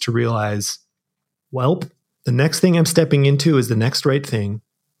those to realize, well, the next thing I'm stepping into is the next right thing.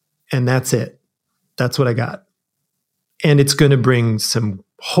 And that's it. That's what I got. And it's going to bring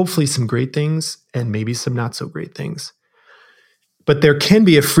hopefully some great things, and maybe some not so great things. But there can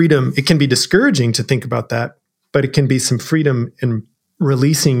be a freedom. It can be discouraging to think about that, but it can be some freedom in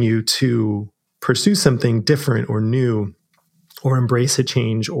releasing you to pursue something different or new, or embrace a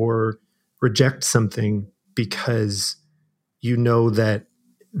change, or reject something, because you know that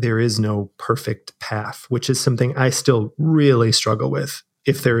there is no perfect path, which is something I still really struggle with.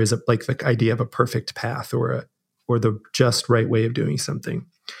 If there is like the idea of a perfect path or the just right way of doing something.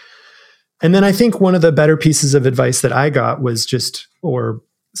 And then I think one of the better pieces of advice that I got was or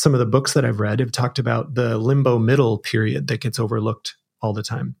some of the books that I've read have talked about the limbo middle period that gets overlooked all the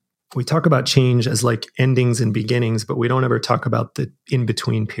time. We talk about change as like endings and beginnings, but we don't ever talk about the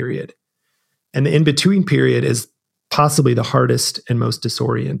in-between period. And the in-between period is possibly the hardest and most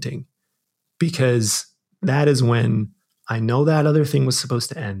disorienting, because that is when I know that other thing was supposed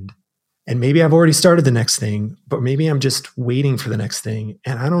to end. And maybe I've already started the next thing, but maybe I'm just waiting for the next thing.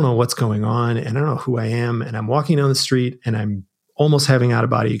 And I don't know what's going on, and I don't know who I am. And I'm walking down the street and I'm almost having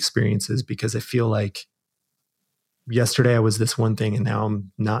out-of-body experiences, because I feel like yesterday I was this one thing and now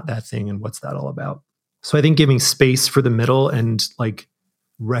I'm not that thing. And what's that all about? So I think giving space for the middle and like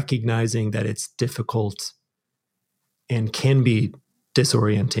recognizing that it's difficult and can be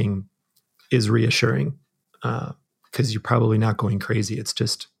disorienting is reassuring, because you're probably not going crazy. It's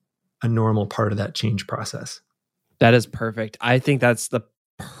just a normal part of that change process. That is perfect. I think that's the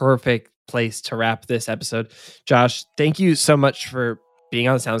perfect place to wrap this episode. Josh, thank you so much for being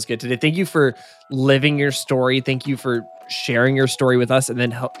on Sounds Good today. Thank you for living your story. Thank you for sharing your story with us. And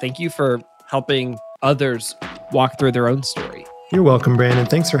then thank you for helping others walk through their own story. You're welcome, Brandon.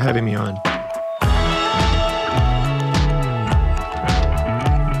 Thanks for having me on.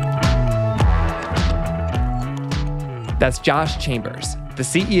 That's Josh Chambers, the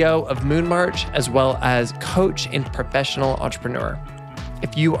CEO of Moon March, as well as coach and professional entrepreneur.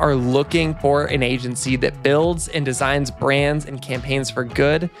 If you are looking for an agency that builds and designs brands and campaigns for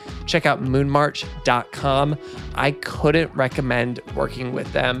good, check out moonmarch.com. I couldn't recommend working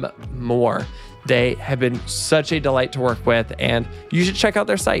with them more. They have been such a delight to work with, and you should check out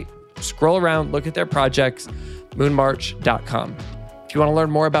their site. Scroll around, look at their projects, moonmarch.com. If you want to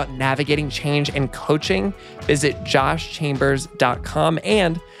learn more about navigating change and coaching, visit joshchambers.com.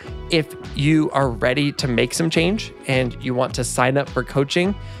 And If you are ready to make some change and you want to sign up for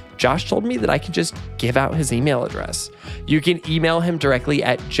coaching, Josh told me that I can just give out his email address. You can email him directly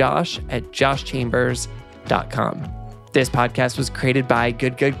at josh@joshchambers.com. This podcast was created by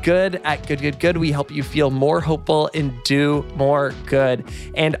Good Good Good. At Good Good Good, we help you feel more hopeful and do more good.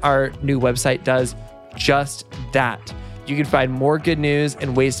 And our new website does just that. You can find more good news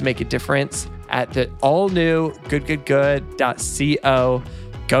and ways to make a difference at the all-new goodgoodgood.co.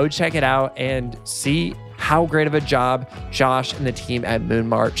 Go check it out and see how great of a job Josh and the team at Moon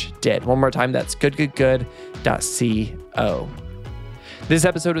March did. One more time, that's goodgoodgood.co. This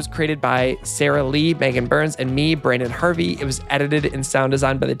episode was created by Sarah Lee, Megan Burns, and me, Brandon Harvey. It was edited and sound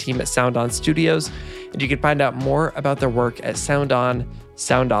designed by the team at Sound On Studios. And you can find out more about their work at soundoff.com.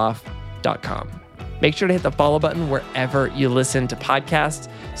 Make sure to hit the follow button wherever you listen to podcasts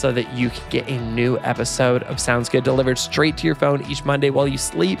so that you can get a new episode of Sounds Good delivered straight to your phone each Monday while you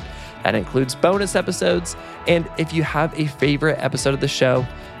sleep. That includes bonus episodes. And if you have a favorite episode of the show,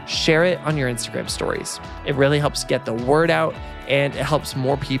 share it on your Instagram stories. It really helps get the word out and it helps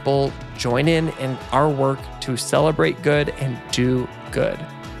more people join in our work to celebrate good and do good.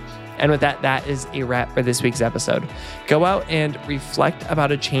 And with that, that is a wrap for this week's episode. Go out and reflect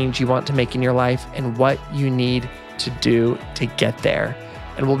about a change you want to make in your life and what you need to do to get there.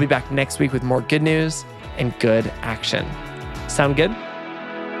 And we'll be back next week with more good news and good action. Sound good?